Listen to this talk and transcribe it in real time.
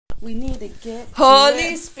We need to get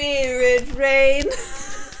Holy Spirit, rain.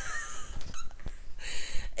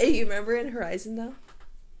 Hey, you remember in Horizon, though?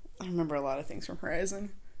 I remember a lot of things from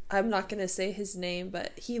Horizon. I'm not going to say his name,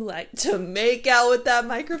 but he liked to make out with that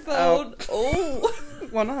microphone. Oh.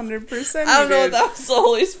 100%. I don't know if that was the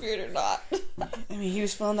Holy Spirit or not. I mean, he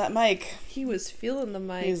was feeling that mic. He was feeling the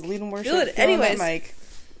mic. He was leading worship, feeling Anyways, that mic.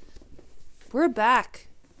 We're back,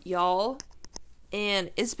 y'all.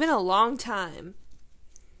 And it's been a long time.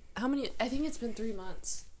 How many? I think it's been 3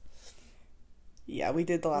 months. Yeah, we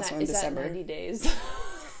did the last one in December. Is that 90 days?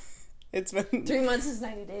 It's been... 3 months is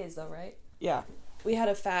 90 days, though, right? Yeah. We had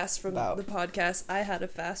a fast from the podcast. I had a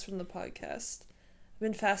fast from the podcast. I've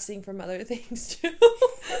been fasting from other things, too.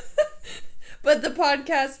 But the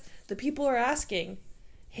podcast, the people are asking.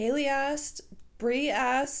 Haley asked. Bree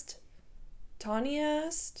asked. Tawny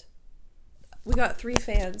asked. We got 3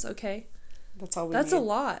 fans, okay? That's all we That's need. a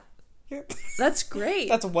lot. Yep. That's great.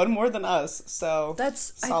 That's one more than us, so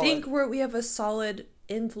that's solid. I think we have a solid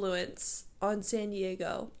influence on San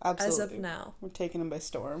Diego. Absolutely. As of now. We're taking them by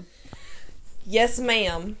storm. Yes,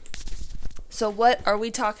 ma'am. So what are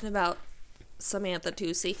we talking about, Samantha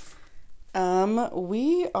Tusi?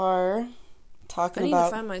 We are talking about... I need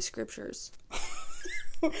to find my scriptures.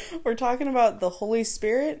 We're talking about the Holy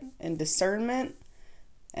Spirit and discernment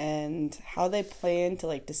and how they play into,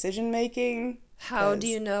 like, decision making. How do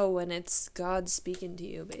you know when it's God speaking to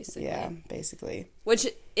you, basically? Yeah, basically. Which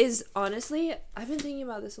is, honestly, I've been thinking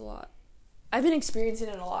about this a lot. I've been experiencing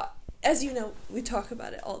it a lot. As you know, we talk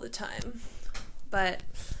about it all the time. But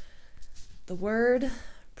the word,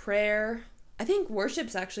 prayer, I think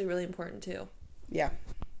worship's actually really important, too. Yeah.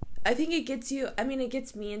 I think it gets you, it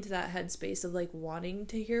gets me into that headspace of, like, wanting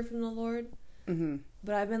to hear from the Lord. Mm-hmm.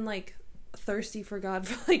 But I've been, like, thirsty for God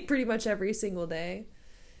for, like, pretty much every single day.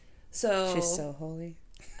 So she's so holy.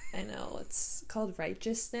 I know, it's called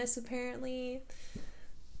righteousness, apparently.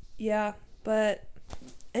 Yeah, but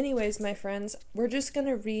anyways, my friends, we're just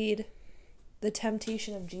gonna read the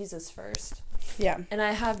temptation of Jesus first. Yeah. And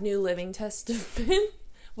I have New Living Testament.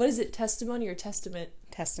 What is it, testimony or testament?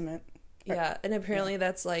 Testament. Yeah, and apparently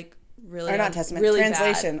that's like really... Or not testament, really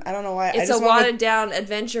translation. Bad. I don't know why. It's a watered down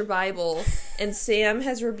adventure Bible, and Sam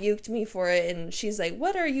has rebuked me for it, and she's like,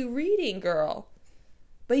 what are you reading, girl?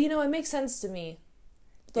 But, you know, it makes sense to me.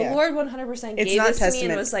 The Lord 100% gave this to me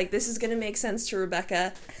and was like, this is going to make sense to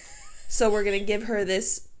Rebecca. So we're going to give her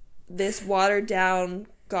this watered-down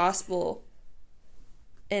gospel,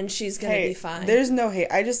 and she's going to be fine. There's no hate.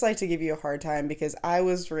 I just like to give you a hard time because I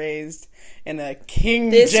was raised in a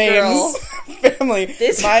King James family.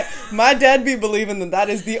 My dad be believing that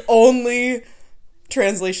is the only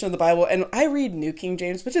translation of the Bible. And I read New King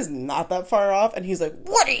James, which is not that far off. And he's like,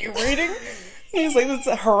 what are you reading? He's like, that's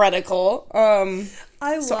heretical.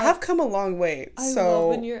 I've come a long way. I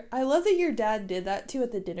love that your dad did that too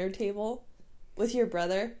at the dinner table with your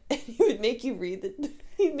brother, and he would make you read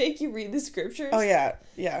the scriptures. Oh yeah,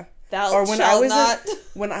 yeah. Or when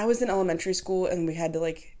I was in elementary school and we had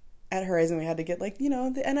to at Horizon we had to get the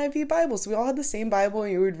NIV Bible, so we all had the same Bible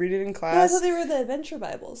and you would read it in class. No, I thought they were the Adventure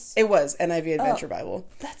Bibles. It was NIV Adventure Bible.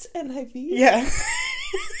 That's NIV. Yeah.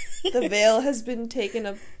 The veil has been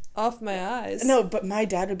taken off my eyes. No, but my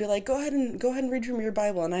dad would be like, go ahead and read from your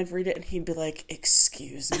Bible, and I'd read it and he'd be like,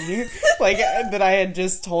 excuse me? That I had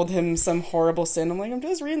just told him some horrible sin. I'm like, I'm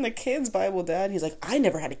just reading the kids' Bible, Dad. He's like, I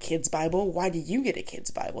never had a kids' Bible. Why do you get a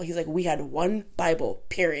kids' Bible? He's like, we had one Bible,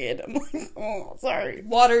 period. I'm like, oh, sorry.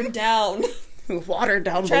 Watered down. Watered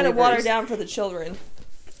down. Trying to water down for the children.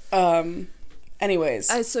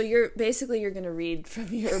 Anyways. So you're going to read from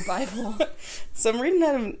your Bible. So I'm reading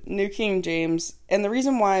out of New King James, and the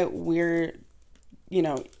reason why we're,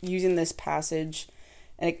 using this passage,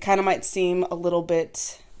 and it kind of might seem a little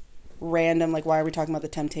bit random, like why are we talking about the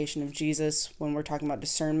temptation of Jesus when we're talking about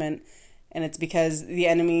discernment? And it's because the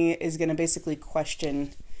enemy is going to basically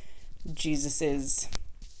question Jesus's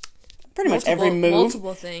pretty much every move.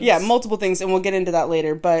 Multiple things. Yeah, multiple things, and we'll get into that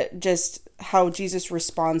later, but just how Jesus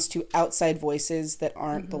responds to outside voices that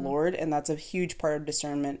aren't the Lord, and that's a huge part of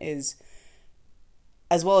discernment, is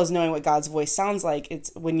as well as knowing what God's voice sounds like.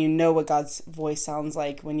 It's when you know what God's voice sounds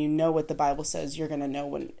like, when you know what the Bible says, you're going to know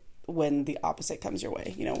when the opposite comes your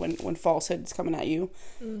way, when falsehood is coming at you.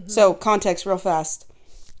 So context real fast.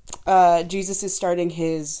 Jesus is starting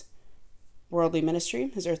his worldly ministry,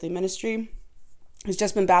 his earthly ministry. He's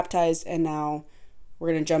just been baptized, and now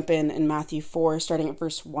we're going to jump in Matthew 4, starting at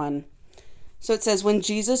verse 1. So it says, when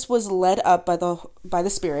Jesus was led up by the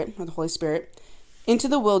Spirit, or the Holy Spirit, into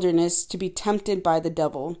the wilderness to be tempted by the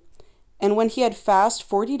devil, and when he had fasted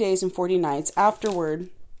 40 days and 40 nights, afterward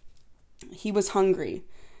he was hungry.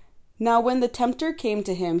 Now when the tempter came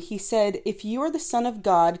to him, he said, "If you are the Son of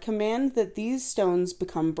God, command that these stones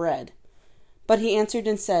become bread." But he answered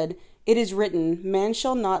and said, "It is written, man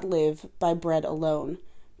shall not live by bread alone,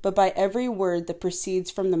 but by every word that proceeds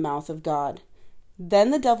from the mouth of God." Then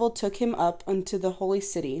the devil took him up unto the holy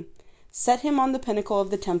city, set him on the pinnacle of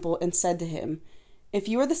the temple, and said to him, "If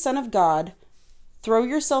you are the Son of God, throw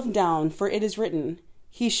yourself down, for it is written,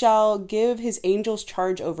 He shall give his angels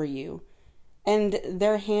charge over you, and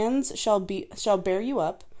their hands shall bear you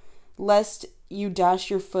up, lest you dash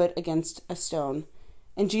your foot against a stone."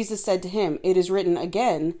 And Jesus said to him, "It is written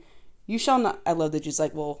again, you shall not..." I love that Jesus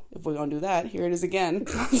like, well, if we're going to do that, here it is again.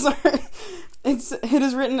 Sorry. It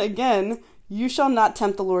is written again, "You shall not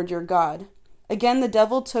tempt the Lord your God." Again, the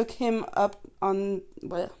devil took him up on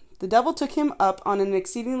an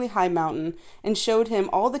exceedingly high mountain, and showed him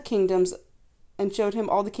all the kingdoms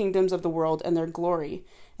of the world and their glory.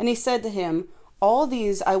 And he said to him, "All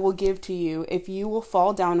these I will give to you, if you will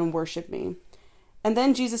fall down and worship me." And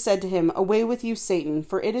then Jesus said to him, "Away with you, Satan,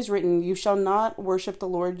 for it is written, you shall worship the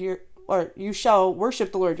Lord your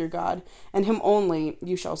God, and him only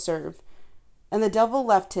you shall serve." And the devil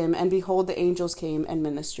left him, and behold, the angels came and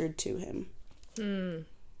ministered to him.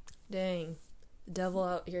 Dang. The devil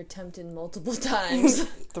out here tempted multiple times.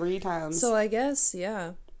 3 times. So I guess,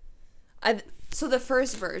 yeah. So the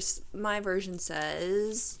first verse, my version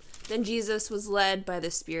says, "Then Jesus was led by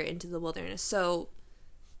the Spirit into the wilderness." So,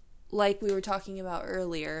 like we were talking about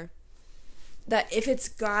earlier, that if it's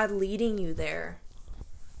God leading you there,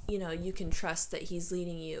 you can trust that he's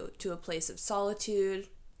leading you to a place of solitude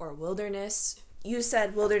or wilderness. You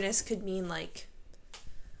said wilderness could mean like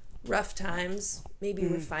rough times, maybe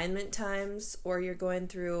refinement times, or you're going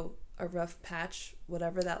through a rough patch,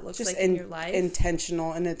 whatever that looks like in your life.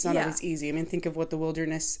 Intentional, and it's not always easy. I mean, think of what the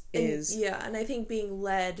wilderness is. And I think being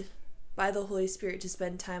led by the Holy Spirit to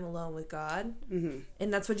spend time alone with God, and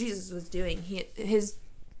that's what Jesus was doing. His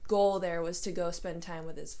goal there was to go spend time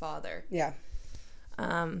with his Father. Yeah.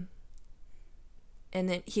 And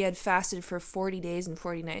then he had fasted for 40 days and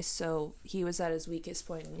 40 nights, so he was at his weakest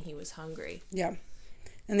point and he was hungry. Yeah.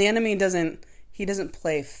 And the enemy doesn't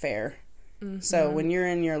play fair. So when you're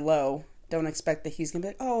in your low, don't expect that he's going to be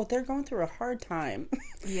like, "Oh, they're going through a hard time.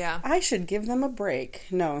 Yeah. I should give them a break."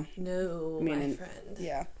 No. No, my friend.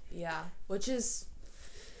 Yeah. Yeah. Which is,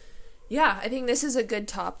 I think this is a good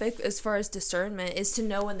topic as far as discernment, is to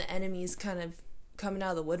know when the enemy's kind of coming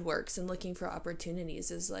out of the woodworks and looking for opportunities.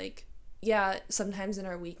 Is like, sometimes in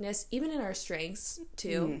our weakness, even in our strengths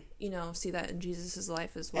too, see that in Jesus's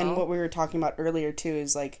life as well. And what we were talking about earlier too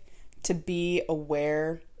is like to be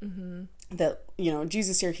aware that,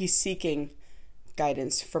 Jesus here, he's seeking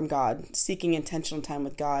guidance from God, seeking intentional time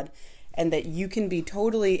with God, and that you can be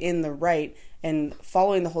totally in the right and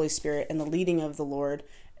following the Holy Spirit and the leading of the Lord,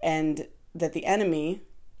 and that the enemy,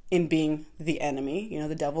 in being the enemy,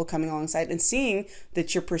 the devil coming alongside and seeing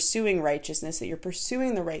that you're pursuing righteousness, that you're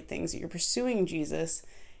pursuing the right things, that you're pursuing Jesus,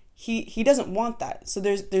 he doesn't want that. So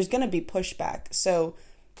there's going to be pushback. So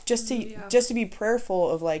just to be prayerful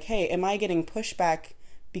of like, hey, am I getting pushback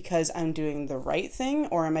because I'm doing the right thing,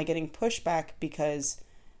 or am I getting pushback because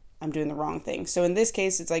I'm doing the wrong thing? So in this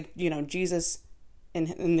case, it's like, Jesus,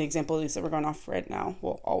 in the example at least that we're going off right now,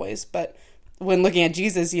 well, always, but when looking at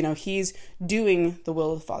Jesus, he's doing the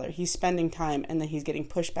will of the Father. He's spending time, and then he's getting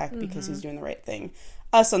pushback because he's doing the right thing.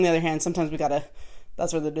 Us, on the other hand, sometimes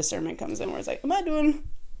that's where the discernment comes in, where it's like, am I doing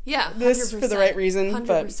this 100%, for the right reason? 100%.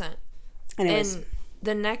 But anyways. And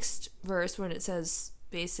the next verse, when it says,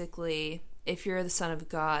 basically, if you're the Son of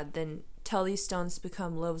God, then tell these stones to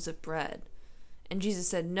become loaves of bread. And Jesus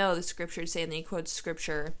said, no, the scriptures say, and then he quotes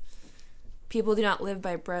scripture, people do not live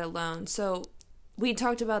by bread alone. So we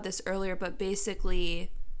talked about this earlier, but basically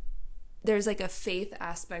there's like a faith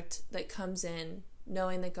aspect that comes in,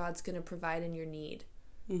 knowing that God's going to provide in your need.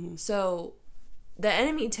 So the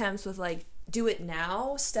enemy tempts with like, do it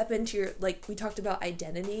now, step into your, like we talked about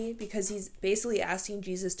identity, because he's basically asking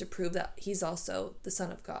Jesus to prove that he's also the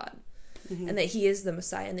Son of God, and that he is the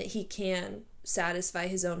Messiah, and that he can satisfy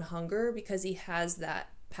his own hunger because he has that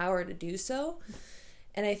power to do so.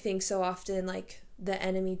 And I think so often like the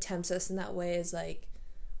enemy tempts us in that way, is like,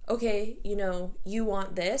 okay, you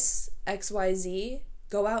want this XYZ,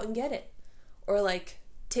 go out and get it, or like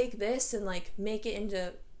take this and like make it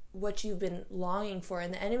into what you've been longing for.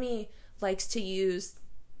 And the enemy likes to use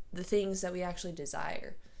the things that we actually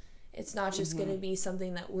desire. It's not just going to be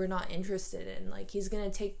something that we're not interested in. Like, he's going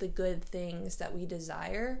to take the good things that we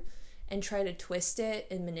desire and try to twist it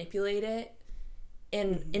and manipulate it.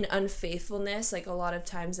 And in unfaithfulness, like a lot of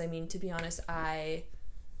times, I mean, to be honest, I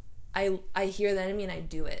I hear the enemy and I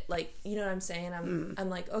do it. Like, you know what I'm saying? I'm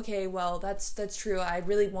like, okay, well, that's true. I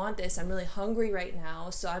really want this. I'm really hungry right now,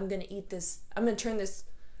 so I'm going to eat this. I'm going to turn this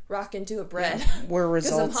rock into a bread. Yeah. We're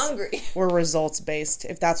results. Because I'm hungry. We're results based.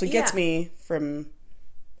 If that's what gets me from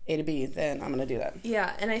A to B, then I'm going to do that.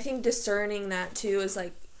 Yeah, and I think discerning that too is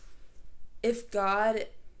like, if God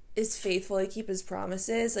is faithful to keep his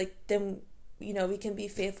promises, like, then, you know, we can be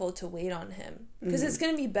faithful to wait on him. Because it's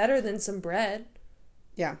going to be better than some bread.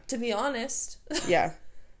 Yeah. To be honest. Yeah.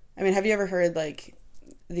 I mean, have you ever heard, like,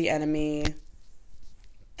 the enemy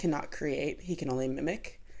cannot create, he can only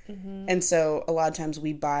mimic? Mm-hmm. And so a lot of times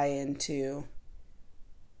we buy into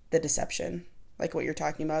the deception, like what you're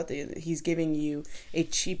talking about. He's giving you a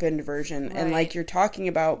cheapened version. Right. And like you're talking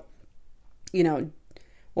about, you know,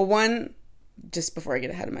 well, one, just before I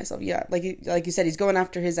get ahead of myself, yeah, like you said, he's going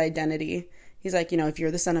after his identity. He's like, you know, if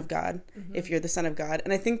you're the Son of God, if you're the Son of God.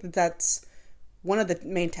 And I think that's one of the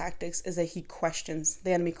main tactics, is that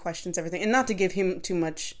the enemy questions everything. And not to give him too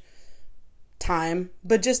much time,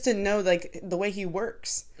 but just to know, like, the way he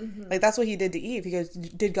works. Like, that's what he did to Eve. He goes,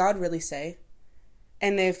 did God really say?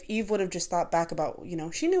 And if Eve would have just thought back about, you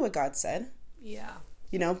know, she knew what God said. Yeah.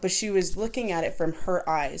 You know, but she was looking at it from her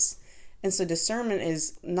eyes. And so discernment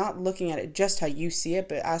is not looking at it just how you see it,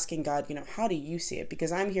 but asking God, you know, how do you see it?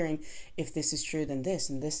 Because I'm hearing, if this is true, then this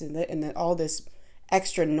and this and that, and then all this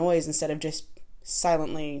extra noise instead of just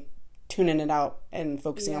silently tuning it out and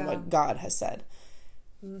focusing on what God has said.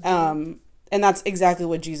 And that's exactly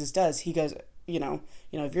what Jesus does. He goes, you know,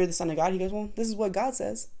 if you're the Son of God, he goes, well, this is what God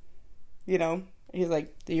says. You know, he's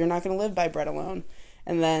like, you're not going to live by bread alone.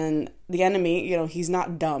 And then the enemy, you know, he's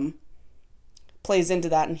not dumb, plays into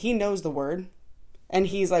that, and he knows the word. And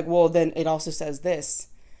he's like, well, then it also says this.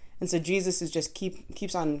 And so Jesus is just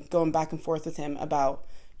keeps on going back and forth with him about,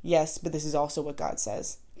 yes, but this is also what God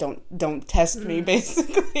says. Don't test me,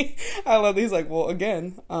 basically. I love these, like, well,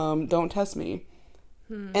 again, don't test me.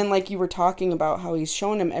 And like you were talking about how he's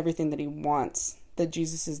showing him everything that he wants, that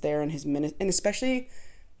Jesus is there in his ministry. And especially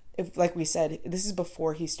if, like we said, this is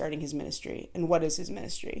before he's starting his ministry. And what is his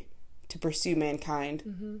ministry? To pursue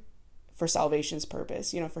mankind for salvation's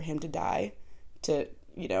purpose, you know, for him to die, to,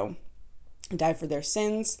 you know, die for their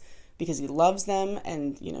sins because he loves them.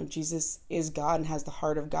 And, you know, Jesus is God and has the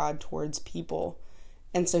heart of God towards people.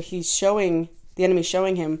 And so the enemy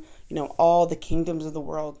showing him, you know, all the kingdoms of the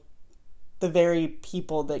world, the very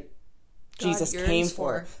people that God Jesus came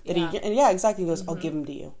for. Exactly. He goes, I'll give them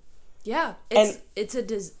to you. Yeah. If it's a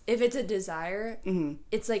desire,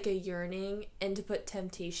 it's like a yearning, and to put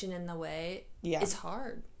temptation in the way, it's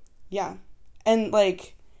hard. Yeah. And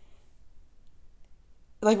like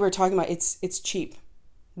we were talking about, it's cheap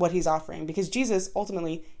what he's offering, because Jesus,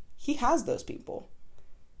 ultimately, he has those people.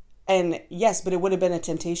 And yes, but it would have been a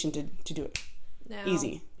temptation to do it now.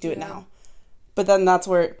 Easy. Do it now. But then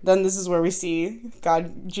this is where we see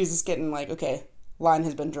Jesus getting like, okay, line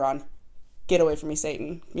has been drawn. Get away from me,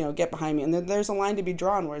 Satan. You know, get behind me. And then there's a line to be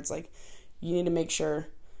drawn where it's like, you need to make sure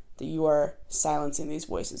that you are silencing these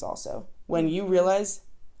voices also. When you realize,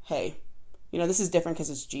 hey, you know, this is different because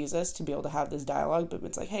it's Jesus to be able to have this dialogue, but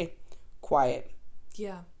it's like, hey, quiet.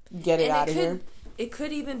 Yeah. Get it out of here. It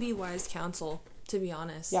could even be wise counsel, to be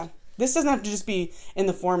honest. Yeah. This doesn't have to just be in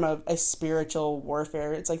the form of a spiritual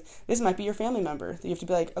warfare. It's like, this might be your family member. You have to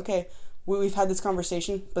be like, okay, we've had this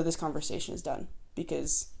conversation, but this conversation is done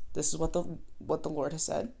because this is what the Lord has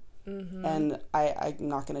said. And I'm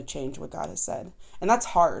not going to change what God has said. And that's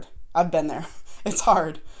hard. I've been there. It's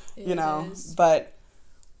hard, you know, but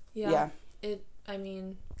yeah. It, I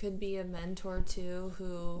mean, could be a mentor too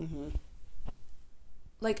who,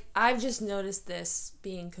 like, I've just noticed this,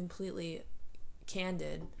 being completely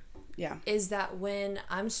candid. Yeah. Is that when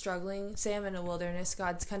I'm struggling, say I'm in a wilderness,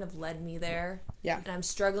 God's kind of led me there. Yeah. And I'm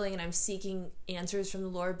struggling and I'm seeking answers from the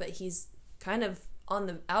Lord, but he's kind of on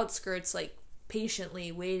the outskirts, like,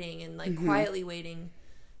 patiently waiting and, like, quietly waiting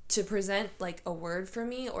to present, like, a word for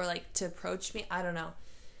me, or, like, to approach me. I don't know.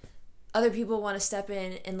 Other people want to step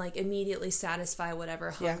in and, like, immediately satisfy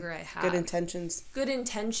whatever hunger I have. Good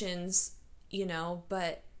intentions, you know,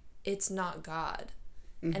 but it's not God.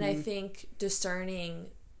 And I think discerning,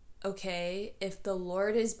 okay, if the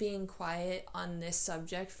Lord is being quiet on this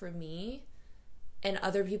subject for me, and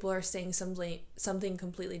other people are saying something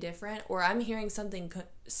completely different, or I'm hearing something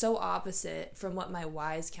so opposite from what my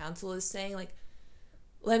wise counsel is saying, like,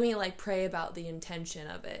 let me, like, pray about the intention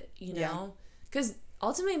of it, you know? Because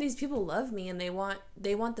ultimately these people love me and they want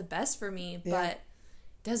the best for me, but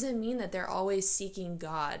doesn't mean that they're always seeking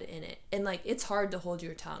God in it. And, like, it's hard to hold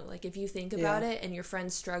your tongue. Like, if you think about it and your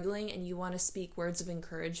friend's struggling and you want to speak words of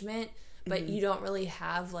encouragement, but you don't really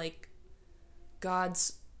have, like,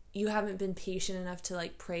 God's you haven't been patient enough to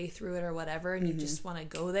like pray through it or whatever, and you just want to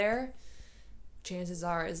go there, chances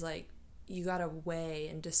are is like you gotta weigh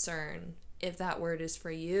and discern if that word is for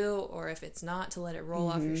you or if it's not, to let it roll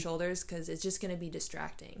off your shoulders, because it's just going to be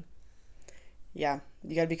distracting. Yeah,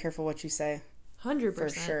 you gotta be careful what you say. 100%. For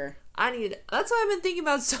sure. That's what I've been thinking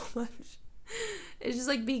about so much. It's just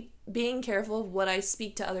like being careful of what I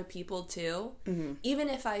speak to other people too. Even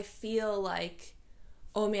if I feel like,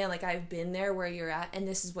 oh man, like I've been there where you're at and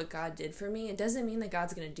this is what God did for me, it doesn't mean that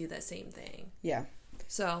God's going to do that same thing. Yeah.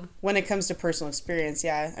 So when it comes to personal experience,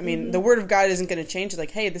 yeah. I mean, the word of God isn't going to change. It's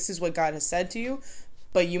like, hey, this is what God has said to you,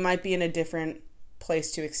 but you might be in a different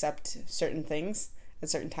place to accept certain things at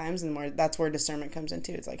certain times, and that's where discernment comes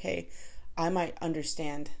into. It's like, hey, I might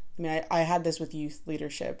understand. I mean, I had this with youth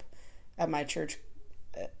leadership at my church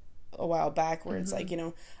a while back, where it's like,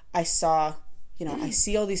 I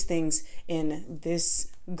see all these things in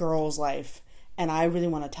this girl's life, and I really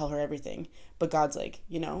want to tell her everything, but God's like,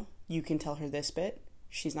 you can tell her this bit.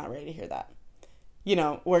 She's not ready to hear that.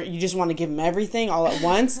 Or you just want to give him everything all at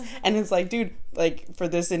once. And it's like, dude, like for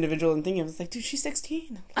this individual I'm thinking of, it's like, dude, she's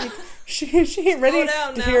 16. Like, she ain't ready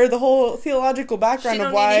to hear the whole theological background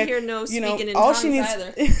of why, need to hear no speaking in all tongues she needs,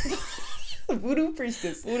 either. Voodoo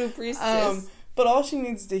priestess. But all she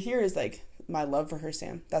needs to hear is like, my love for her,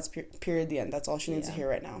 Sam. That's period, the end. That's all she needs to hear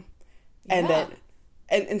right now. And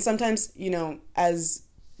and sometimes, as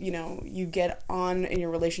you get on in your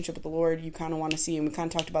relationship with the Lord, you kind of want to see, and we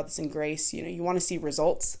kind of talked about this in grace, you want to see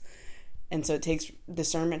results. And so it takes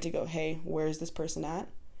discernment to go, hey, where's this person at?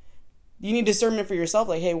 You need discernment for yourself,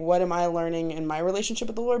 like, hey, what am I learning in my relationship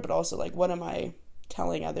with the Lord? But also, like, what am I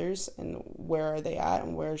telling others, and where are they at,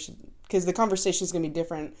 and because the conversation is going to be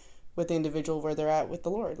different with the individual where they're at with the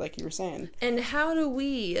Lord, like you were saying. And how do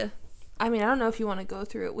we, I don't know if you want to go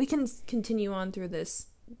through it. We can continue on through this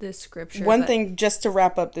scripture. One thing, just to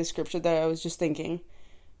wrap up this scripture that I was just thinking,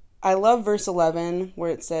 I love verse 11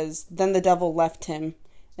 where it says, then the devil left him,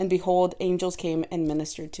 and behold, angels came and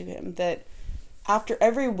ministered to him. That after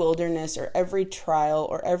every wilderness or every trial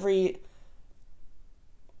or every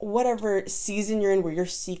whatever season you're in where you're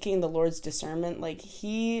seeking the Lord's discernment, like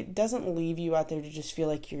he doesn't leave you out there to just feel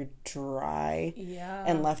like you're dry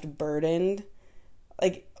and left burdened.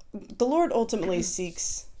 Like the Lord ultimately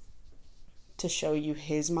seeks to show you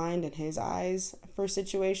his mind and his eyes for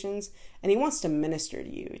situations, and he wants to minister to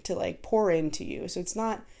you, to like pour into you. So it's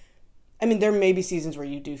not, there may be seasons where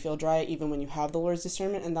you do feel dry even when you have the Lord's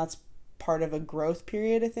discernment, and that's part of a growth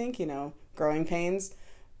period, I think, growing pains,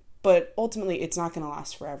 but ultimately it's not going to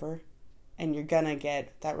last forever, and you're gonna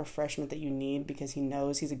get that refreshment that you need because he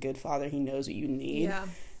knows he's a good father. He knows what you need.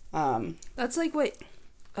 That's like what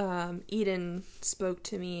Eden spoke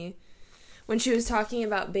to me when she was talking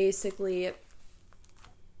about basically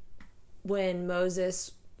when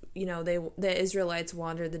Moses, the Israelites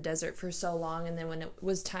wandered the desert for so long, and then when it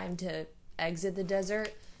was time to exit the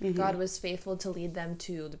desert, God was faithful to lead them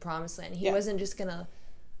to the promised land. He wasn't just going to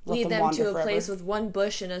lead them to a place with one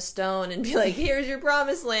bush and a stone and be like, here's your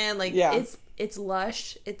promised land. Like, it's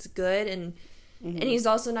lush, it's good, and he's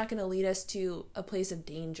also not going to lead us to a place of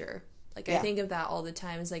danger. Like, I think of that all the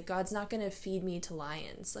time. It's like, God's not going to feed me to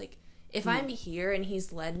lions. Like, if I'm here and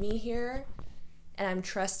he's led me here and I'm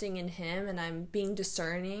trusting in him and I'm being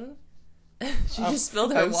discerning. She just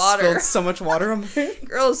spilled her water. Spilled so much water on me.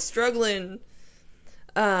 Girl's struggling.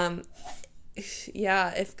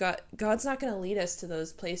 If God's not going to lead us to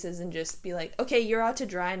those places and just be like, okay, you're out to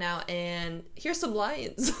dry now and here's some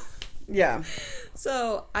lions. Yeah.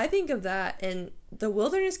 So I think of that, and the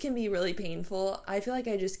wilderness can be really painful. I feel like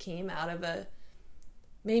I just came out of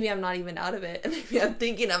maybe I'm not even out of it. Maybe I'm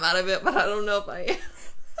thinking I'm out of it, but I don't know if I am.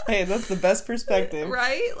 Hey, that's the best perspective.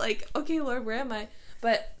 Right? Like, okay, Lord, where am I?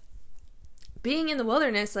 But being in the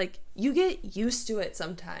wilderness, like, you get used to it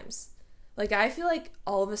sometimes. Like, I feel like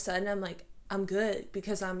all of a sudden I'm like, I'm good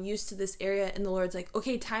because I'm used to this area, and the Lord's like,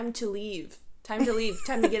 okay, time to leave, time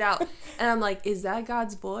to get out. And I'm like, is that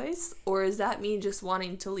God's voice, or is that me just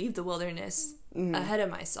wanting to leave the wilderness ahead of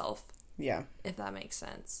myself? Yeah. If that makes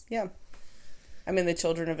sense. Yeah. The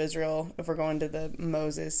children of Israel, if we're going to the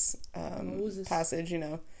Moses passage,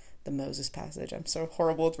 the Moses passage. I'm so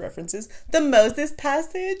horrible with references. The Moses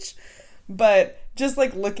passage. But just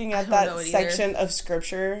like looking at that section of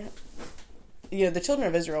scripture, the children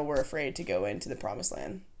of Israel were afraid to go into the promised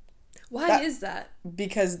land. Why is that?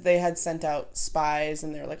 Because they had sent out spies,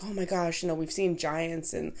 and they're like, oh my gosh, we've seen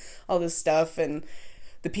giants and all this stuff, and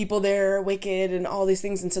the people there are wicked and all these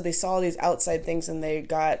things. And so they saw these outside things and they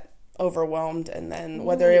got overwhelmed. And then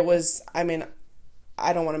whether it was, I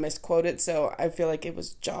don't want to misquote it, so I feel like it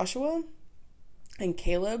was Joshua. and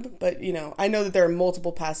Caleb, but, you know, I know that there are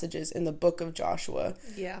multiple passages in the book of Joshua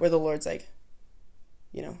where the Lord's like,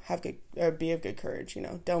 you know, be of good courage, you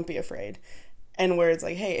know, don't be afraid. And where it's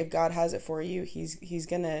like, hey, if God has it for you, he's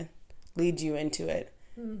gonna lead you into it.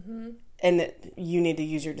 Mm-hmm. And you need to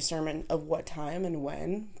use your discernment of what time and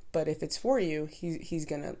when. But if it's for you, he's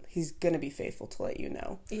gonna be faithful to let you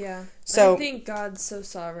know. Yeah. So I think God's so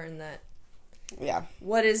sovereign that. Yeah.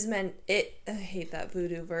 What is meant... I hate that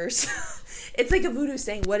voodoo verse. It's like a voodoo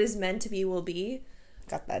saying, what is meant to be will be.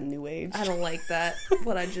 Got that new age. I don't like that.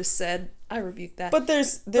 What I just said. I rebuke that. But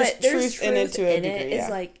there's truth in it to a degree. It's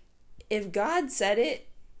like, if God said it,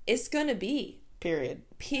 it's gonna be. Period.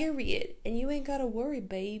 And you ain't gotta worry,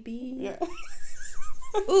 baby. Yeah.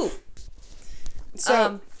 Ooh.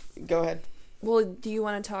 So, go ahead. Well, do you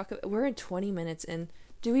want to talk... We're at 20 minutes in.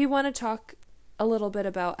 Do we want to talk a little bit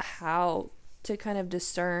about how to kind of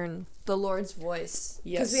discern the Lord's voice?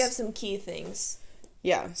 Yes. Because we have some key things.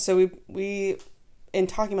 Yeah. So we in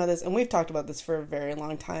talking about this, and we've talked about this for a very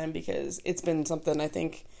long time because it's been something I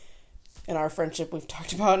think in our friendship we've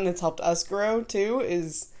talked about, and it's helped us grow too,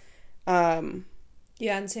 is...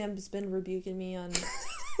 Yeah, and Sam's been rebuking me on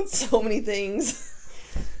so many things.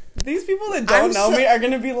 These people that don't know me are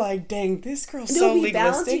going to be like, dang, this girl's so legalistic. We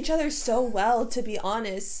balance each other so well, to be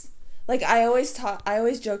honest. Like, I always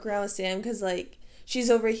joke around with Sam because, like, she's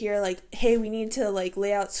over here like, hey, we need to, like,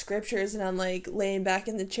 lay out scriptures, and I'm, like, laying back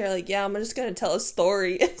in the chair like, yeah, I'm just going to tell a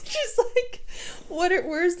story. And she's like,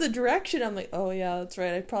 where's the direction? I'm like, oh, yeah, that's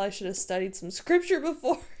right. I probably should have studied some scripture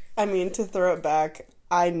before. I mean, to throw it back,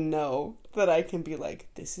 I know that I can be like,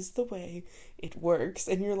 this is the way it works.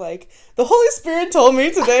 And you're like, the Holy Spirit told me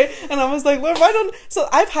today. And I was like, Lord, why don't... So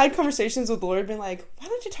I've had conversations with the Lord being like, why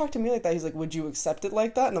don't you talk to me like that? He's like, would you accept it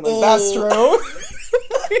like that? And I'm like, that's true.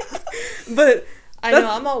 But... I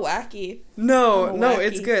know, I'm all wacky. No,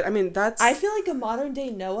 it's good. I mean, I feel like a modern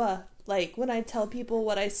day Noah. Like, when I tell people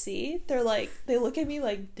what I see, they're like... They look at me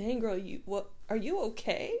like, dang, girl, are you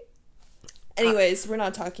okay? Anyways, we're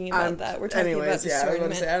not talking about that. We're talking about discernment. I was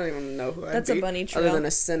going to say, I don't even know who I'd be. That's a bunny trail. Other than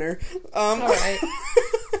a sinner. All right.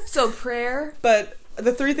 So, prayer. But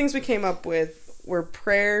the three things we came up with were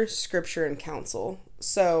prayer, scripture, and counsel.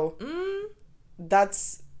 So,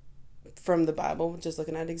 that's from the Bible, just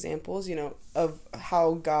looking at examples, you know, of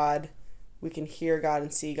how we can hear God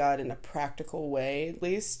and see God in a practical way, at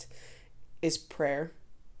least, is prayer.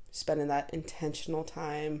 Spending that intentional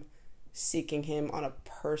time seeking him on a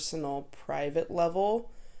personal, private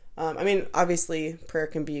level. I mean, obviously, prayer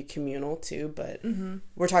can be communal too, but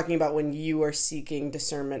we're talking about when you are seeking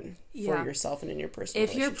discernment for yourself and in your personal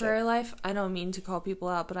relationship. If your prayer life, I don't mean to call people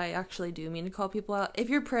out, but I actually do mean to call people out. If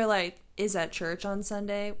your prayer life is at church on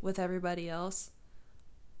Sunday with everybody else,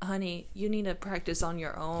 honey, you need to practice on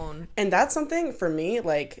your own. And that's something for me,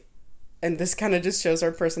 like, and this kind of just shows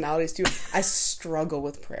our personalities too. I struggle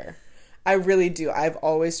with prayer. I really do. I've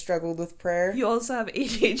always struggled with prayer. You also have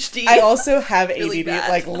ADHD. I also have really ADD, bad.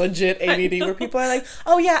 Like legit ADD, where people are like,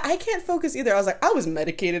 oh yeah, I can't focus either. I was like, I was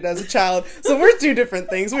medicated as a child. So we're two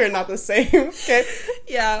different things. We are not the same. Okay.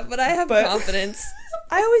 Yeah, but I have confidence.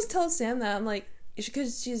 I always tell Sam that. I'm like,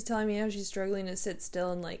 because she's telling me how she's struggling to sit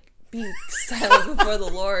still and like be silent before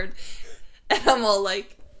the Lord. And I'm all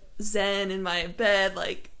like zen in my bed,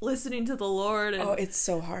 like listening to the Lord. And, it's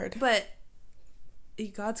so hard. But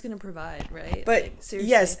God's gonna provide, right? But like, seriously.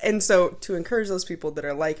 Yes, and so to encourage those people that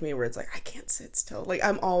are like me, where it's like, I can't sit still. Like,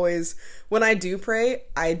 I'm always, when I do pray,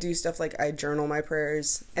 I do stuff like I journal my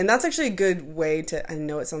prayers. And that's actually a good way to, I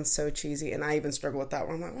know it sounds so cheesy, and I even struggle with that,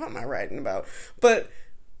 where I'm like, what am I writing about? But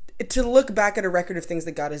to look back at a record of things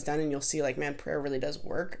that God has done, and you'll see, like, man, prayer really does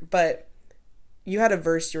work. But you had a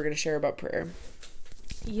verse you were going to share about prayer.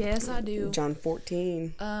 Yes, I do. John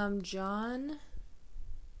 14. John,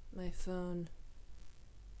 my phone.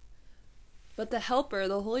 But the Helper,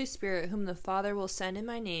 the Holy Spirit, whom the Father will send in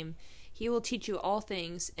my name, he will teach you all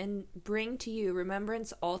things and bring to you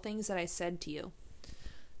remembrance all things that I said to you.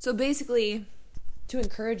 So basically, to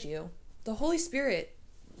encourage you, the Holy Spirit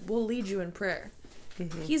will lead you in prayer.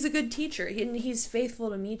 Mm-hmm. He's a good teacher, and he's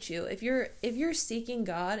faithful to meet you. If you're seeking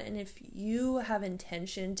God, and if you have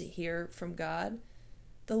intention to hear from God,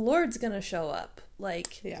 the Lord's going to show up.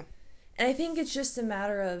 Like, yeah. And I think it's just a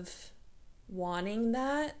matter of wanting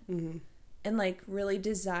that. Mm-hmm. And, like, really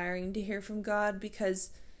desiring to hear from God, because,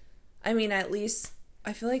 I mean, at least,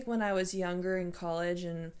 I feel like when I was younger in college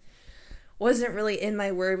and wasn't really in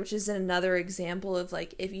my word, which is another example of,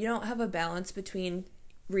 like, if you don't have a balance between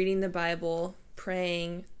reading the Bible,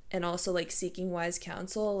 praying, and also, like, seeking wise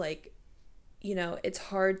counsel, like, you know, it's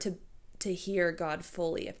hard to hear God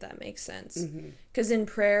fully, if that makes sense. Because in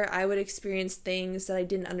prayer, I would experience things that I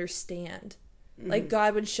didn't understand. Like,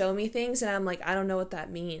 God would show me things, and I'm like, I don't know what that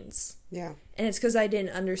means. Yeah. And it's because I didn't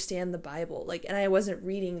understand the Bible. Like, and I wasn't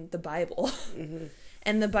reading the Bible.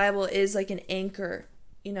 And the Bible is like an anchor,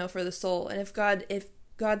 you know, for the soul. And if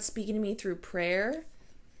God's speaking to me through prayer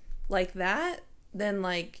like that, then,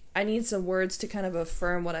 like, I need some words to kind of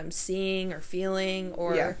affirm what I'm seeing or feeling.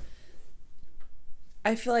 Or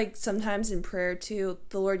I feel like sometimes in prayer, too,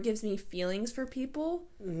 the Lord gives me feelings for people.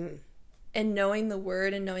 And knowing the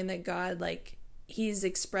word and knowing that God, like, he's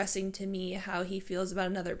expressing to me how he feels about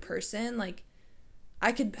another person, like,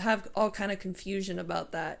 I could have all kind of confusion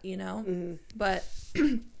about that, you know? But,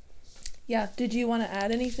 yeah, did you want to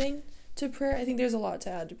add anything to prayer? I think there's a lot to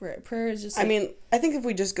add to prayer. Prayer is just, like, I mean, I think if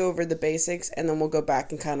we just go over the basics and then we'll go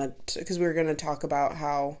back and kind of, because we were going to talk about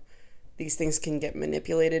how these things can get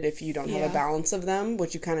manipulated if you don't have a balance of them,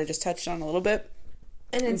 which you kind of just touched on a little bit.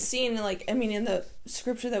 And it's seen, like, I mean, in the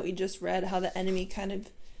scripture that we just read, how the enemy kind of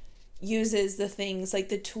uses the things, like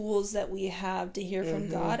the tools that we have to hear from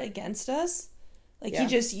God against us. Like, he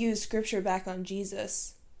just used scripture back on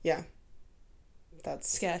Jesus. Yeah.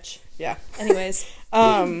 That's... sketch. Yeah. Anyways.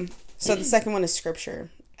 So the second one is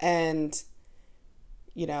scripture. And,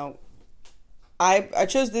 you know, I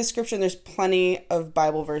chose this scripture, and there's plenty of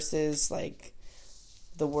Bible verses, like,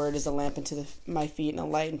 the word is a lamp unto my feet and a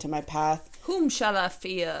light unto my path. Whom shall I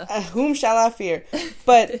fear? Whom shall I fear?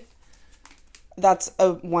 But that's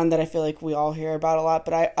one that I feel like we all hear about a lot.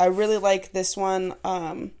 But I really like this one.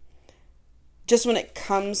 Just when it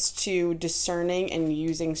comes to discerning and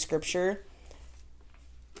using scripture,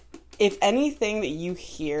 if anything that you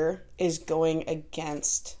hear is going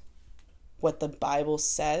against what the Bible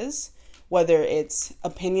says, whether it's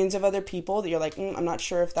opinions of other people that you're like, I'm not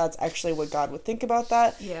sure if that's actually what God would think about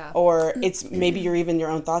that. Yeah. Or it's maybe you're even your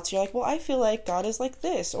own thoughts. You're like, well, I feel like God is like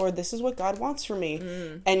this, or this is what God wants for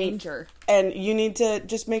me. And danger. And you need to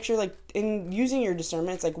just make sure, like, in using your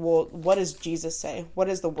discernment, it's like, well, what does Jesus say? What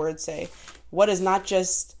does the word say? What is not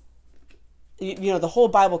just, you know, the whole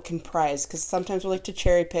Bible comprised? Because sometimes we like to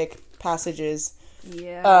cherry pick passages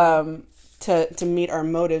to meet our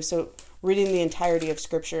motives. So reading the entirety of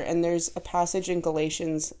scripture, and there's a passage in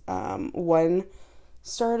Galatians 1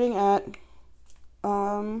 starting at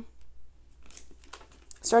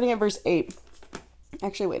verse 8.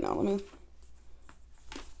 Actually, wait, no,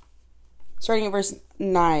 starting at verse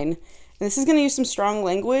 9. And this is going to use some strong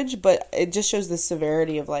language, but it just shows the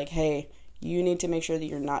severity of, like, hey, you need to make sure that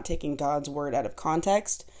you're not taking God's word out of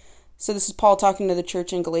context. So this is Paul talking to the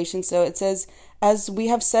church in Galatians. So it says, as we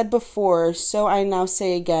have said before, so I now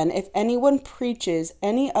say again, if anyone preaches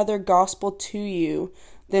any other gospel to you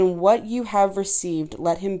than what you have received,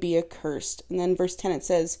 let him be accursed. And then verse 10 it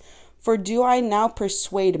says, for do I now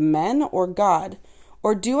persuade men or God?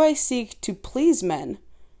 Or do I seek to please men?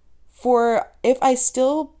 For if I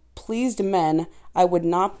still pleased men, I would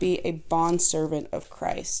not be a bondservant of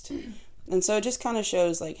Christ. And so it just kind of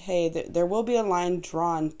shows, like, hey, there will be a line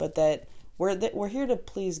drawn, but that we're here to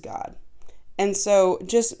please God. And so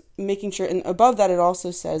just making sure, and above that it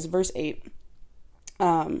also says, verse 8,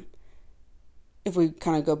 if we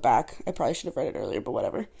kind of go back, I probably should have read it earlier, but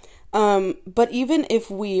whatever. But even if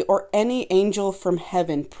we or any angel from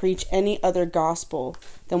heaven preach any other gospel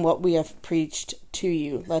than what we have preached to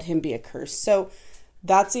you, let him be accursed. So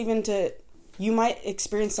that's even you might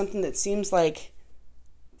experience something that seems like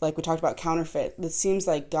we talked about counterfeit, that seems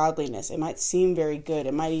like godliness. It might seem very good.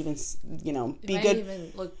 It might even, you know, be good. It might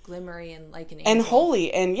even look glimmery and like an angel. And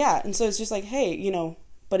holy. And yeah. And so it's just like, hey, you know,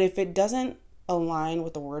 but if it doesn't align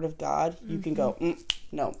with the word of God, you can go,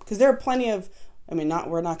 no. Because there are plenty of, I mean,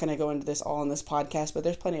 we're not going to go into this all in this podcast, but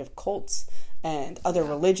there's plenty of cults and other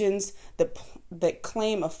religions that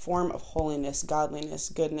claim a form of holiness, godliness,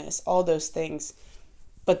 goodness, all those things,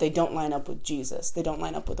 but they don't line up with Jesus. They don't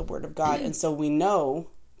line up with the word of God. And so we know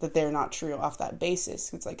that they're not true off that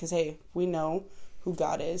basis. It's like, because, hey, we know who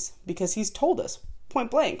God is because he's told us point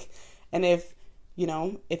blank. And if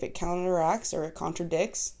it counteracts or it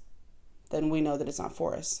contradicts, then we know that it's not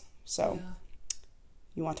for us. So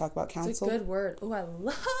you want to talk about counsel? It's a good word. Ooh, I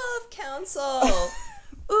love counsel.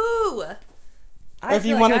 Ooh. Or if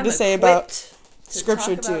you wanted to say about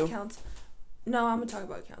scripture too. No, I'm going to talk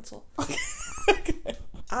about counsel. Okay.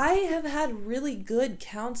 I have had really good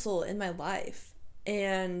counsel in my life.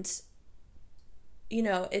 And, you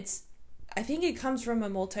know, I think it comes from a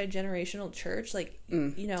multi-generational church. Like,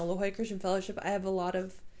 you know, La Jolla Christian Fellowship, I have a lot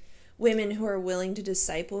of women who are willing to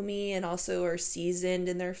disciple me and also are seasoned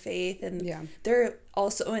in their faith. And they're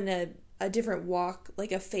also in a different walk,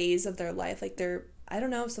 like a phase of their life. Like I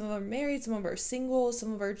don't know, some of them are married, some of them are single,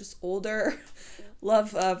 some of them are just older.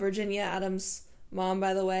 Love Virginia Adams' mom,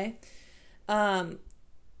 by the way.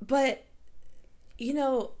 But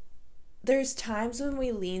there's times when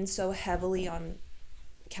we lean so heavily on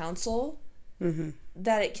counsel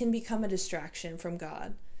that it can become a distraction from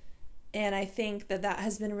God. And I think that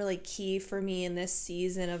has been really key for me in this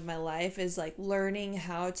season of my life, is like learning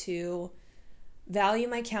how to value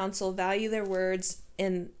my counsel, value their words,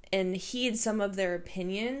 and heed some of their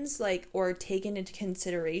opinions, like, or take into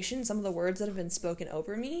consideration some of the words that have been spoken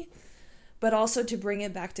over me, but also to bring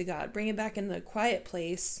it back to God, bring it back into the quiet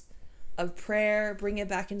place of prayer, bring it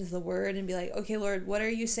back into the word and be like, okay, Lord, what are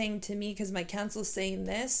you saying to me? Because my counsel is saying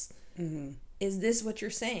this. Is this what you're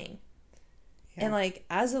saying? Yeah. And like,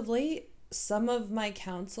 as of late, some of my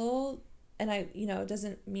counsel, and it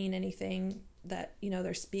doesn't mean anything that,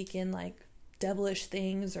 they're speaking like devilish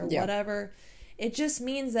things or whatever. It just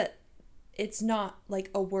means that it's not like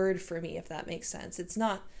a word for me, if that makes sense. It's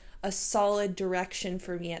not a solid direction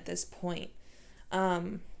for me at this point.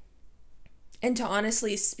 And to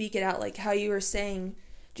honestly speak it out, like how you were saying,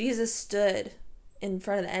 Jesus stood in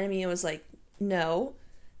front of the enemy and was like, no,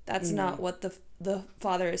 that's not what the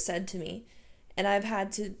Father has said to me. And I've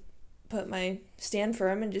had to put my stand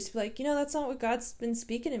firm and just be like, that's not what God's been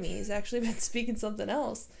speaking to me. He's actually been speaking something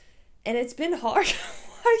else. And it's been hard.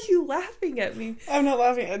 Why are you laughing at me? I'm not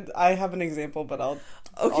laughing. I have an example, but I'll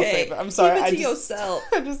save it. I'm sorry. Keep it to yourself.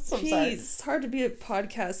 I'm sorry. It's hard to be a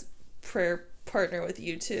podcast prayer partner with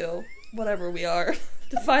you too. Whatever we are.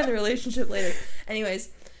 Define the relationship later. Anyways.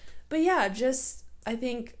 But yeah, just, I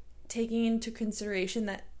think, taking into consideration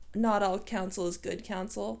that not all counsel is good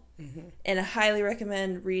counsel. And I highly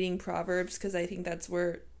recommend reading Proverbs, because I think that's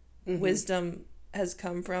where wisdom has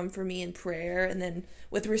come from for me in prayer. And then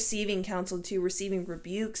with receiving counsel too, receiving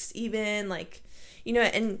rebukes even, like,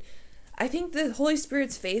 and I think the Holy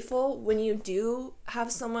Spirit's faithful. When you do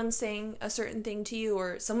have someone saying a certain thing to you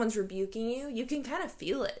or someone's rebuking you, you can kind of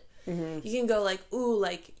feel it. You can go like, ooh,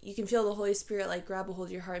 like, you can feel the Holy Spirit like grab a hold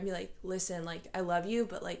of your heart and be like, listen, like, I love you,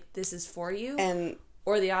 but like, this is for you. And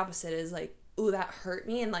or the opposite is like, ooh, that hurt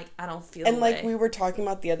me, and like, I don't feel and like we were talking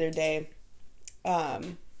about the other day,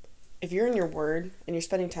 if you're in your word and you're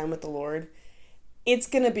spending time with the Lord, it's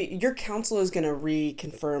gonna be, your counsel is gonna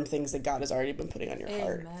reconfirm things that God has already been putting on your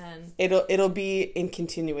heart. It'll be in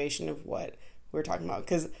continuation of what we're talking about,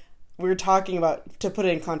 because we're talking about, to put it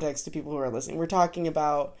in context to people who are listening, we're talking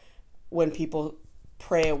about when people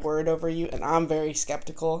pray a word over you, and I'm very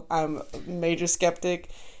skeptical. I'm a major skeptic.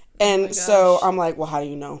 And so I'm like, well, how do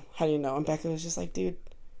you know? How do you know? And Becca was just like, dude,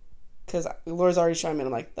 because the Lord's already showing me. And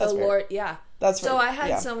I'm like, that's fair. Lord, yeah. That's fair. So I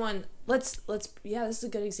had someone, let's, yeah, this is a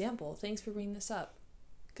good example. Thanks for bringing this up.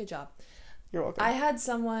 Good job. You're welcome. I had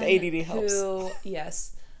someone the ADD helps.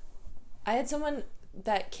 Yes. I had someone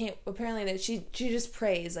that came, apparently that she just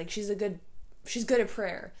prays. Like, she's good at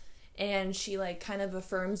prayer. And she like kind of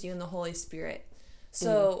affirms you in the Holy Spirit.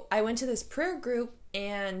 So I went to this prayer group,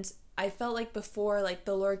 and I felt like before, like,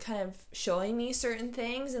 the Lord kind of showing me certain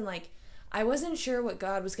things, and like, I wasn't sure what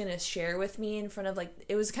God was going to share with me in front of, like,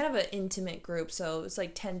 it was kind of an intimate group. So it was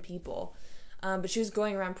like 10 people. But she was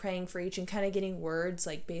going around praying for each and kind of getting words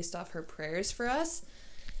like based off her prayers for us.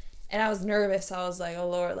 And I was nervous. I was like, oh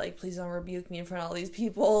Lord, like, please don't rebuke me in front of all these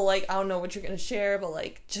people. Like, I don't know what you're going to share, but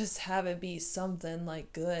like, just have it be something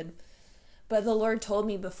like good. But the Lord told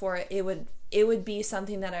me before it would be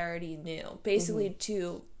something that I already knew, basically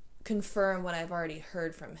to confirm what I've already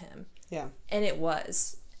heard from him. Yeah. And it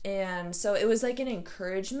was. And so it was like an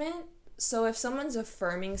encouragement. So if someone's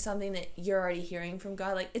affirming something that you're already hearing from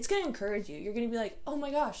God, like, it's going to encourage you. You're going to be like, oh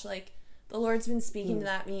my gosh, like, the Lord's been speaking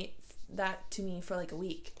that to me for like a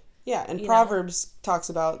week. Yeah, and Proverbs talks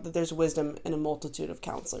about that there's wisdom in a multitude of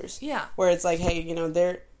counselors. Yeah. Where it's like,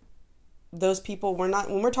 hey, those people, when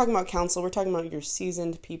we're talking about counsel, we're talking about your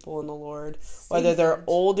seasoned people in the Lord, whether they're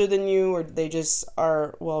older than you or they just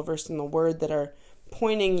are well versed in the word, that are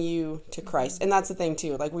pointing you to Christ. And that's the thing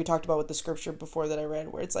too, like we talked about with the scripture before that I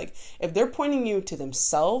read, where it's like, if they're pointing you to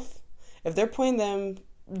themselves, if they're pointing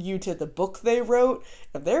you to the book they wrote,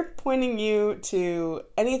 if they're pointing you to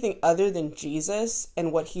anything other than Jesus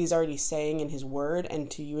and what he's already saying in his word and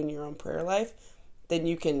to you in your own prayer life, then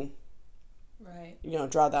you can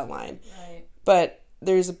draw that line. Right. But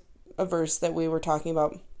there's a verse that we were talking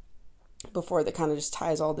about before that kind of just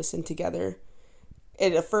ties all this in together.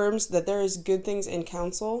 It affirms that there is good things in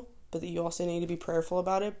counsel, but that you also need to be prayerful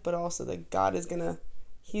about it, but also that God is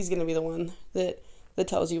he's gonna be the one that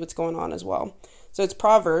tells you what's going on as well. So it's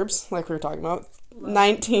Proverbs, like we were talking about,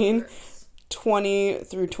 19, 20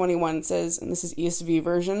 through 21. It says, and this is ESV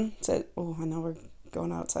version, it says, oh, I know we're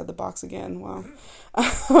going outside the box again. Wow.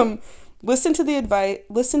 Listen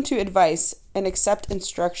to advice and accept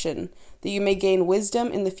instruction, that you may gain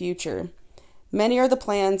wisdom in the future. Many are the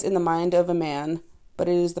plans in the mind of a man, but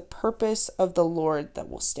it is the purpose of the Lord that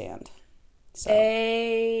will stand. So,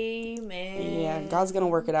 amen. Yeah, God's going to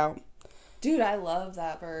work it out. Dude, I love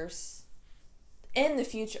that verse. In the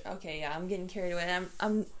future, okay, yeah, I'm getting carried away.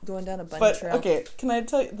 I'm going down a bunny trail. Okay, can I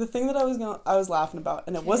tell you the thing that I was laughing about,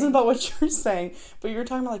 and it wasn't about what you were saying, but you were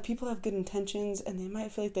talking about like people have good intentions and they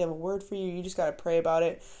might feel like they have a word for you. You just gotta pray about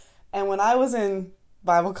it. And when I was in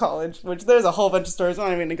Bible college, which there's a whole bunch of stories, I'm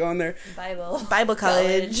not even gonna go in there. Bible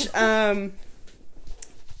college.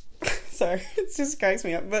 Sorry, it just cracks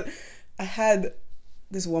me up. But I had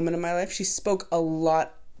this woman in my life. She spoke a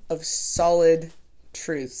lot of solid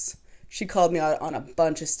truths. She called me out on a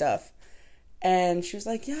bunch of stuff. And she was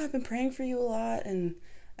like, yeah, I've been praying for you a lot. And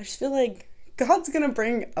I just feel like God's going to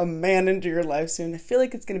bring a man into your life soon. I feel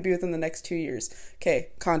like it's going to be within the next 2 years. Okay,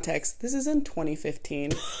 context. This is in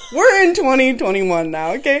 2015. We're in 2021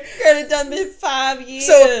 now, okay? Could have done this 5 years.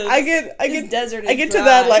 So I get to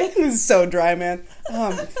that, like, this is so dry, man.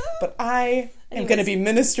 But I am going to be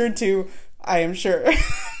ministered to, I am sure.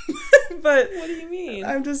 But what do you mean?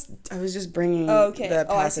 I was just bringing the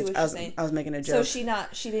passage. I was making a joke. So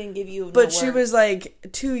she didn't give you. But she was like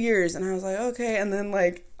 2 years, and I was like, okay. And then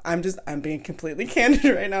like I'm being completely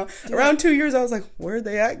candid right now. Dude. Around 2 years, I was like, where are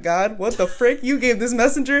they at, God? What the frick? You gave this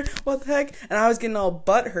messenger? What the heck? And I was getting all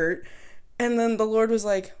butthurt. And then the Lord was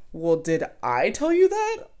like, well, did I tell you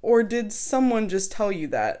that, or did someone just tell you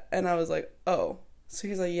that? And I was like, oh. So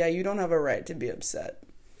he's like, yeah, you don't have a right to be upset.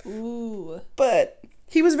 Ooh. But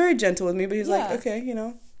he was very gentle with me, but he's like,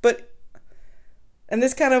 okay, But, and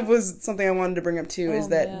this kind of was something I wanted to bring up too, is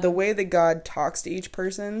that the way that God talks to each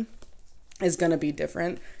person is going to be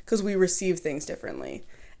different because we receive things differently.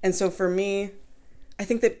 And so for me, I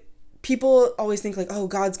think that people always think like, oh,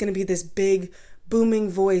 God's going to be this big booming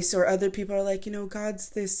voice, or other people are like, God's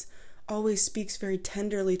this always speaks very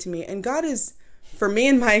tenderly to me. And God is, for me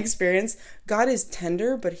in my experience, God is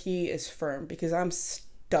tender, but he is firm because I'm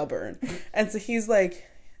stubborn. And so he's like,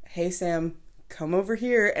 hey Sam, come over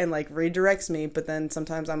here, and like redirects me, but then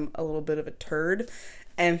sometimes I'm a little bit of a turd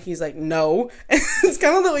and he's like, no. It's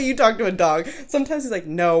kind of the way you talk to a dog. Sometimes he's like,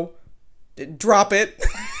 no, drop it.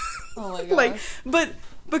 Oh my gosh. Like,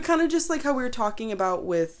 but kind of just like how we were talking about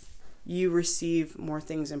with you receive more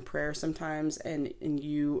things in prayer sometimes, and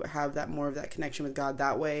you have that more of that connection with God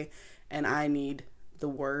that way, and I need the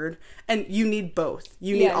word, and you need both.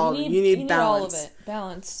 You need all of it. You need balance. All of it.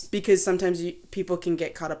 Balance. Because sometimes people can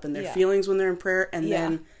get caught up in their feelings when they're in prayer, and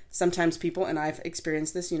then sometimes people, and I've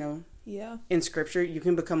experienced this, in scripture, you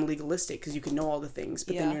can become legalistic because you can know all the things,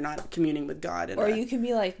 but then you're not communing with God. Or you can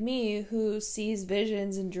be like me, who sees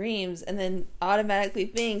visions and dreams and then automatically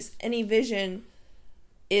thinks any vision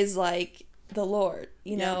is like the Lord,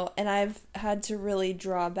 know, and I've had to really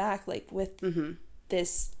draw back, like with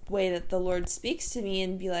this way that the Lord speaks to me,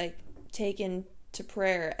 and be like, taken to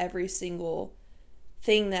prayer every single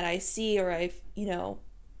thing that I see, or I've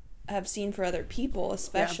have seen for other people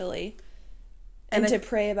especially, and to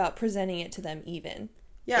pray about presenting it to them, even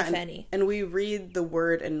if any. And we read the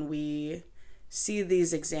word and we see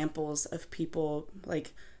these examples of people,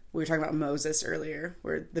 like we were talking about Moses earlier,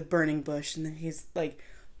 where the burning bush, and then he's like,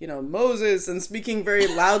 Moses, and speaking very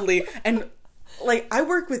loudly. And like, I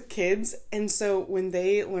work with kids, and so when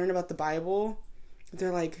they learn about the Bible,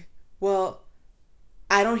 they're like, well,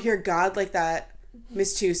 I don't hear God like that,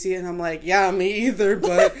 Miss Tusi. And I'm like, yeah, me either,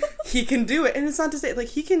 but he can do it. And it's not to say, like,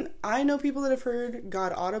 I know people that have heard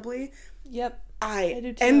God audibly. Yep.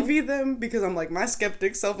 I envy them, because I'm like, my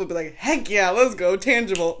skeptic self would be like, heck yeah, let's go,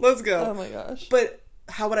 tangible, let's go. Oh my gosh. But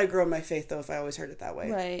how would I grow in my faith, though, if I always heard it that way?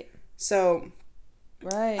 Right. So,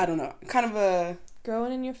 I don't know. Kind of a...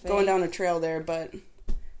 growing in your faith. Going down a trail there, but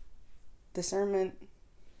discernment.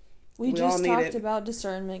 We just talked about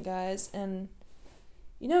discernment, guys, and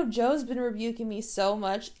Joe's been rebuking me so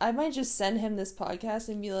much. I might just send him this podcast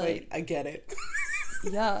and be like, wait, I get it.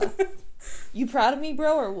 Yeah. You proud of me,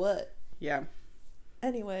 bro, or what? Yeah.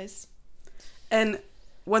 Anyways. And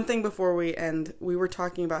one thing before we end, we were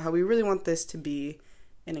talking about how we really want this to be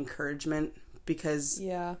an encouragement, because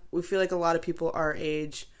we feel like a lot of people our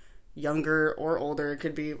age, younger or older, it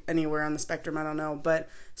could be anywhere on the spectrum, I don't know, but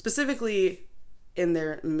specifically in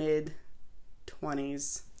their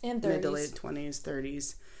mid-20s and 30s, mid to late 20s,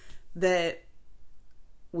 30s, that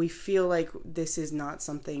we feel like this is not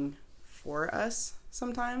something for us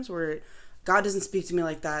sometimes, where God doesn't speak to me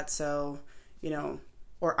like that, so,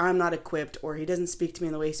 or I'm not equipped, or he doesn't speak to me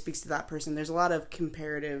in the way he speaks to that person. There's a lot of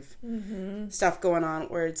comparative stuff going on,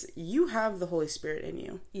 where it's, you have the Holy Spirit in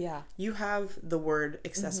you. Yeah. You have the word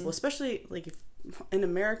accessible, especially like in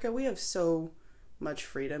America, we have so much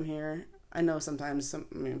freedom here. I know sometimes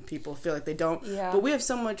people feel like they don't, but we have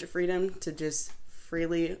so much freedom to just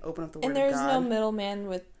freely open up the Word of God. And there's no middleman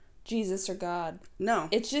with Jesus or God. No.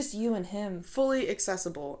 It's just you and him. Fully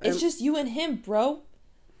accessible. It's just you and him, bro.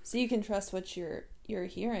 So you can trust what you're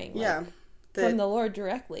hearing. Yeah. From the Lord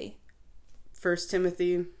directly. 1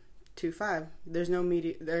 Timothy 2:5. There's no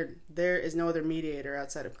there is no other mediator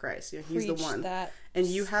outside of Christ. He's the one. That. And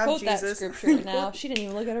you have Quote Jesus. That scripture now. She didn't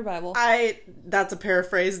even look at her Bible. That's a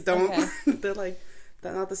paraphrase. Don't. Okay. They're like,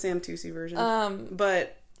 that's not the Sam Tucci version.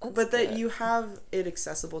 But that you have it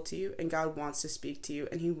accessible to you, and God wants to speak to you,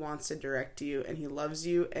 and He wants to direct you, and He loves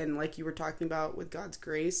you, and like you were talking about with God's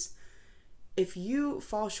grace, if you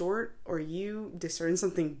fall short or you discern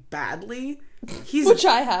something badly, which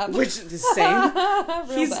I have, which is the same,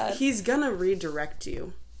 bad. He's gonna redirect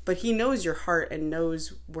you, but He knows your heart and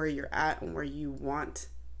knows where you're at and where you want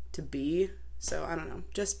to be. So I don't know,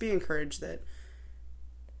 just be encouraged that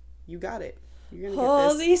you got it. You're gonna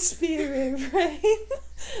Holy get this. Spirit, rain,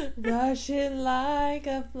 rushing like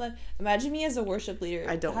a flood. Imagine me as a worship leader.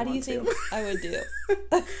 How do you think I would do?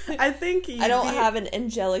 I think I don't have an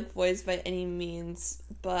angelic voice by any means,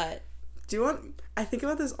 but do you want? I think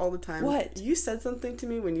about this all the time. What? You said something to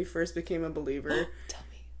me when you first became a believer. Tell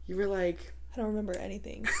me. You were like, I don't remember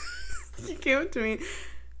anything. You came up to me,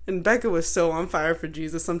 and Becca was so on fire for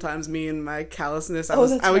Jesus. Sometimes me and my callousness, I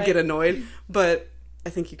would get annoyed, but I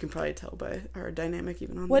think you can probably tell by our dynamic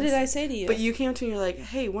even on What this. did I say to you? But you came to me and you're like,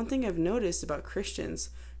 hey, one thing I've noticed about Christians,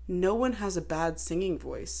 no one has a bad singing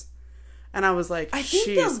voice. And I was like, I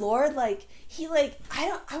think the Lord, I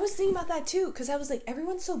was thinking about that too, because I was like,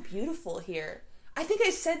 everyone's so beautiful here. I think I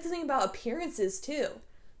said something about appearances too.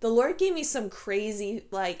 The Lord gave me some crazy,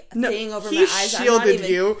 thing over my eyes. He shielded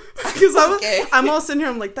you. Because I'm all sitting here,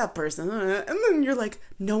 I'm like, that person. And then you're like,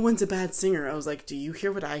 no one's a bad singer. I was like, do you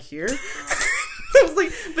hear what I hear? I was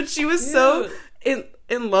like, but she was so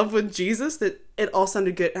in love with Jesus that it all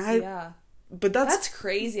sounded good. And but that's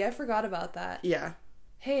crazy. I forgot about that. Yeah.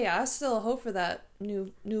 Hey, I still hope for that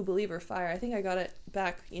new believer fire. I think I got it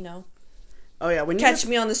back. Oh yeah, Catch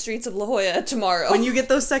me on the streets of La Jolla tomorrow. When you get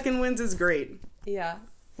those second wins, is great. Yeah.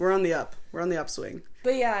 We're on the up. We're on the upswing.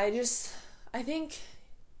 But yeah, I think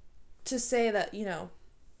to say that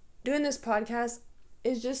doing this podcast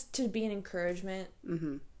is just to be an encouragement.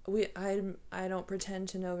 Mm-hmm. I don't pretend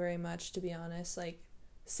to know very much, to be honest.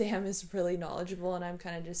 Sam is really knowledgeable, and I'm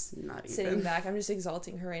kind of just sitting back. I'm just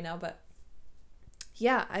exalting her right now, but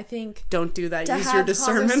yeah, I think don't do that. Use your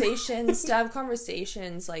discernment. To have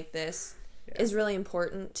conversations like this is really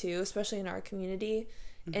important too, especially in our community,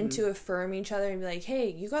 and to affirm each other and be like, hey,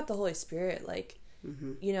 you got the Holy Spirit.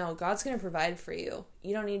 God's gonna provide for you.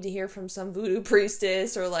 You don't need to hear from some voodoo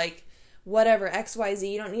priestess or whatever,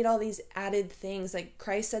 XYZ. You don't need all these added things.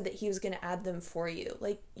 Christ said that He was going to add them for you.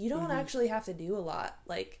 You don't actually have to do a lot,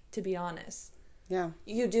 to be honest. Yeah.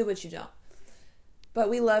 You do, but you don't.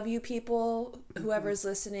 But we love you people. Whoever's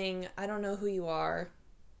listening, I don't know who you are,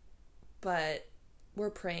 but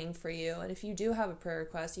we're praying for you. And if you do have a prayer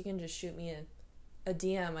request, you can just shoot me a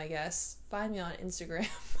DM, I guess. Find me on Instagram.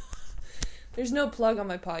 There's no plug on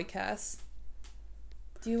my podcast.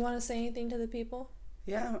 Do you want to say anything to the people?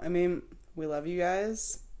 Yeah, I mean, we love you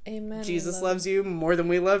guys. Amen. Jesus loves you more than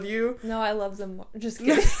we love you. No, I love them more. Just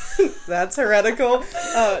kidding. That's heretical.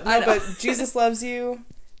 No, but Jesus loves you.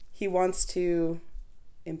 He wants to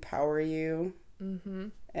empower you. Mm-hmm.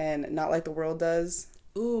 And not like the world does.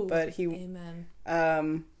 Ooh, but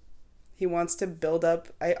amen. He wants to build up.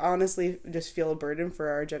 I honestly just feel a burden for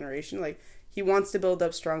our generation. He wants to build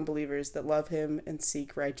up strong believers that love Him and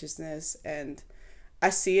seek righteousness. And I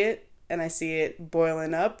see it. And I see it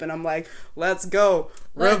boiling up, and I'm like, let's go.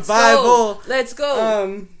 Revival. Let's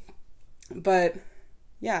go. But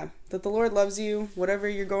yeah, that the Lord loves you, whatever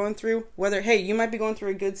you're going through. Whether, hey, you might be going through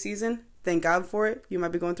a good season. Thank God for it. You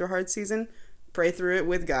might be going through a hard season. Pray through it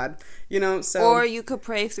with God. So. Or you could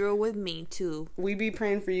pray through it with me, too. We be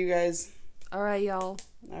praying for you guys. All right, y'all.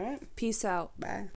 All right. Peace out. Bye.